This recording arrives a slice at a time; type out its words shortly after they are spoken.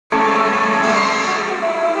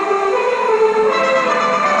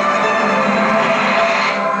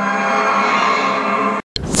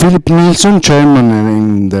Filip Nilsson, Chairman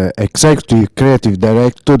and Executive Creative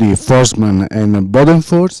Director di Forsman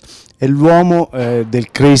Bodenfors, è l'uomo del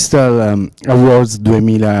Crystal Awards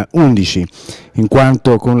 2011, in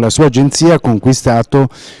quanto con la sua agenzia ha conquistato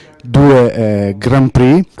 2 Grand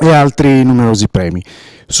Prix e altri numerosi premi.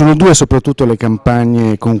 Sono 2 soprattutto le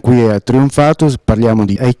campagne con cui ha trionfato, parliamo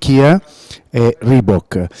di IKEA e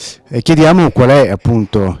Reebok. Chiediamo qual è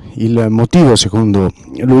appunto il motivo secondo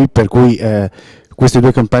lui per cui queste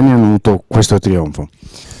 2 campagne hanno avuto questo trionfo.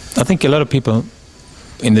 I think a lot of people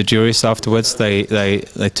in the juries afterwards they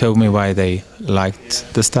told me why they liked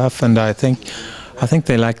the stuff, and I think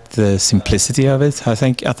they liked the simplicity of it. I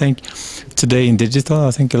think today in digital,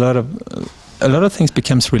 I think a lot of things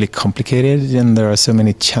becomes really complicated, and there are so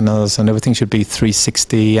many channels, and everything should be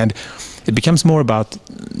 360, and it becomes more about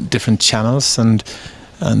different channels and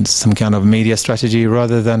some kind of media strategy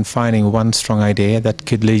rather than finding one strong idea that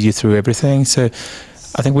could lead you through everything. So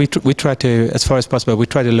I think we try to, as far as possible, we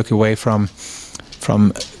try to look away from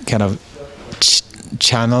kind of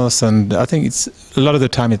channels, and I think it's a lot of the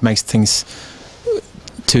time it makes things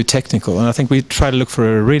too technical, and I think we try to look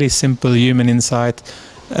for a really simple human insight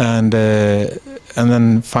and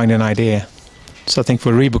then find an idea. So I think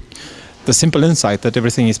for Reebok, the simple insight that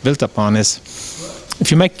everything is built upon is if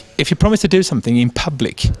you promise to do something in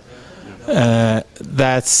public,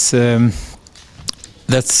 that's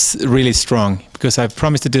really strong, because I've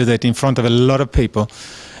promised to do that in front of a lot of people,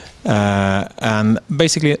 and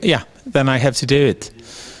basically, yeah, then I have to do it.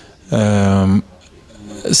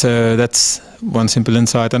 So that's one simple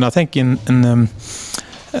insight, and I think when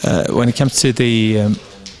it comes to the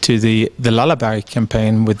lullaby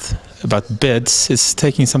campaign about beds, it's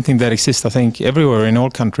taking something that exists, I think, everywhere in all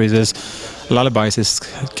countries. There's lullabies is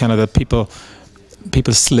kind of that people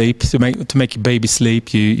sleep to make your baby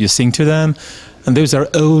sleep. You sing to them, and those are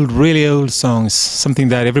old, really old songs. Something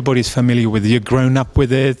that everybody's familiar with. You've grown up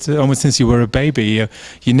with it almost since you were a baby.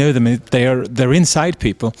 You know them. They're inside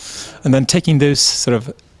people, and then taking those sort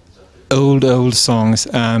of old songs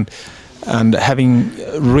and having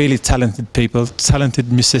really talented people,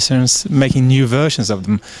 talented musicians, making new versions of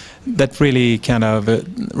them, that really kind of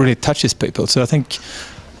really touches people. So I think,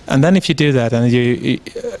 and then if you do that, and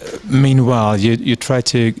meanwhile you try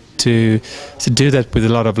to do that with a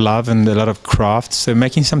lot of love and a lot of craft, so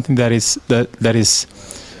making something that is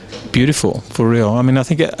beautiful for real. I mean, I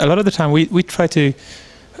think a lot of the time we try to,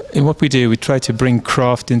 in what we do, we try to bring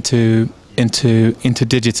craft into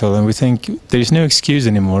digital, and we think there is no excuse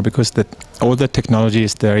anymore, because all the technology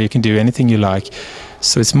is there. You can do anything you like,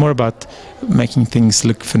 so it's more about making things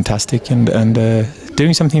look fantastic and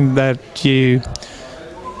doing something that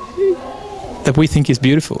we think is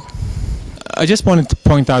beautiful. I just wanted to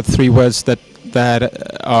point out 3 words that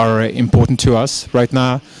are important to us right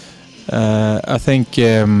now. I think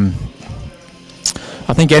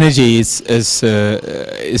energy is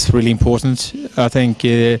really important. I think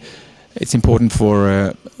it's important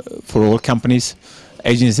for all companies,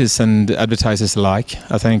 agencies and advertisers alike.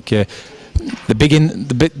 I think the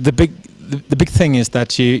big thing is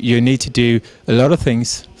that you need to do a lot of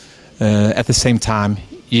things at the same time.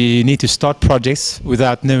 You need to start projects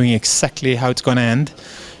without knowing exactly how it's going to end.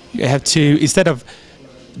 You have to, instead of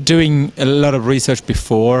doing a lot of research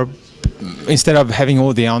before, instead of having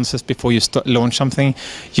all the answers before you launch something,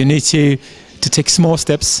 you need to take small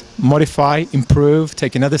steps, modify, improve,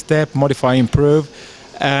 take another step, modify, improve.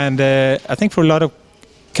 And I think for a lot of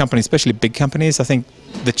companies, especially big companies, I think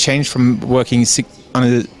the change from working on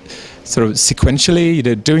a sort of sequentially,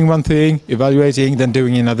 doing one thing, evaluating, then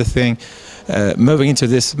doing another thing, moving into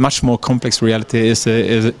this much more complex reality is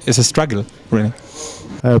a struggle, really.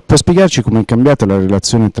 Può spiegarci come è cambiata la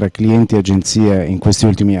relazione tra clienti e agenzie in questi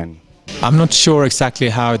ultimi anni? I'm not sure exactly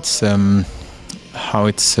how it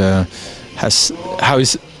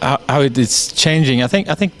is changing. I think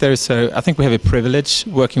we have a privilege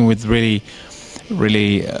working with really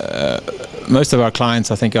most of our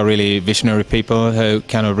clients, I think, are really visionary people who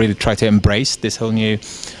kind of really try to embrace this whole new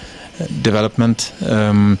development.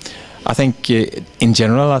 I think in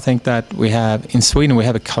general, I think that in Sweden we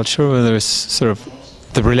have a culture where there's sort of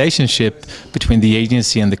the relationship between the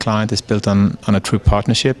agency and the client is built on a true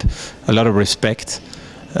partnership, a lot of respect.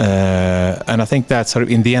 And I think that sort of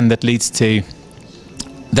in the end that leads to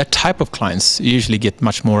that type of clients usually get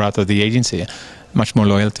much more out of the agency, much more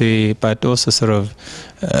loyalty, but also sort of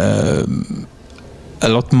a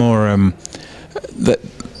lot more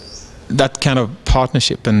that kind of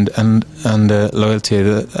partnership and loyalty.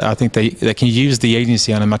 I think they can use the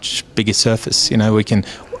agency on a much bigger surface. You know,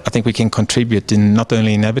 I think we can contribute in not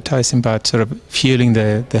only in advertising but sort of fueling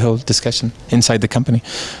the whole discussion inside the company.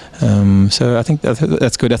 So I think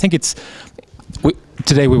that's good. I think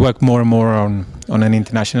today we work more and more on an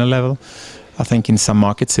international level. I think in some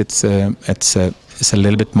markets it's a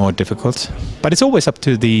little bit more difficult, but it's always up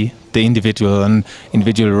to the individual and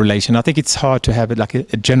individual relation. I think it's hard to have like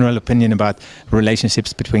a general opinion about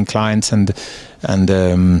relationships between clients and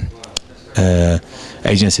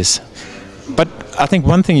agencies. But I think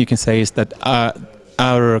one thing you can say is that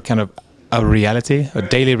our reality, our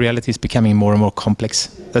daily reality, is becoming more and more complex.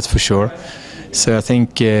 That's for sure. So I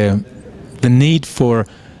think the need for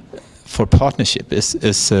partnership is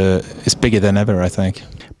bigger than ever, I think.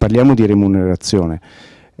 Parliamo di remunerazione.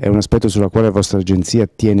 È un aspetto sulla quale la vostra agenzia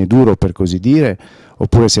tiene duro, per così dire,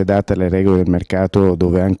 oppure si adatta alle regole del mercato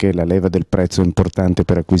dove anche la leva del prezzo è importante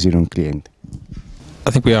per acquisire un cliente?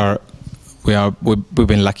 I think we've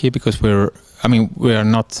been lucky because we are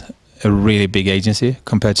not a really big agency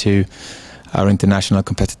compared to our international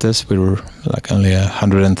competitors. We were like only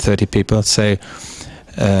 130 people, so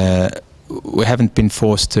we haven't been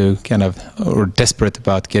forced to or desperate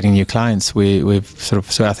about getting new clients.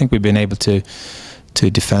 So I think we've been able to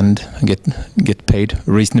defend and get paid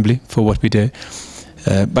reasonably for what we do.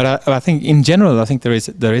 But I think in general, I think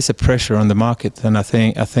there is a pressure on the market, and I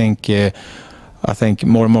think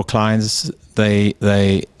more and more clients they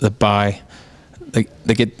buy.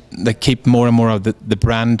 They keep more and more of the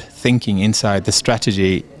brand thinking inside the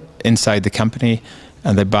strategy inside the company,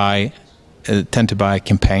 and they tend to buy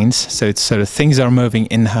campaigns. So it's sort of things are moving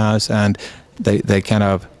in-house, and they kind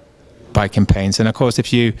of buy campaigns. And of course,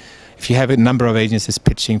 if you have a number of agencies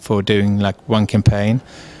pitching for doing like one campaign,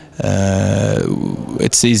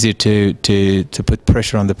 it's easier to put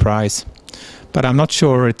pressure on the price. But I'm not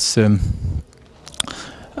sure it's.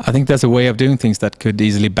 I think there's a way of doing things that could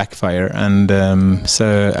easily backfire, and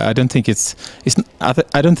so I don't think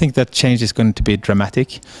I don't think that change is going to be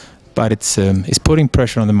dramatic, but it's putting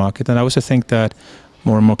pressure on the market. And I also think that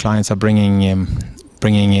more and more clients are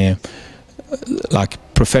bringing like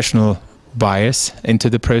professional buyers into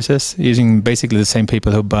the process, using basically the same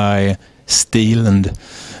people who buy steel and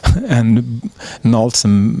knolls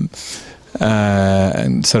and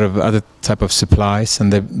sort of other type of supplies,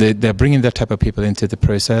 and they're bringing that type of people into the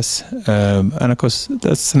process, and of course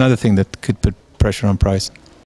that's another thing that could put pressure on price.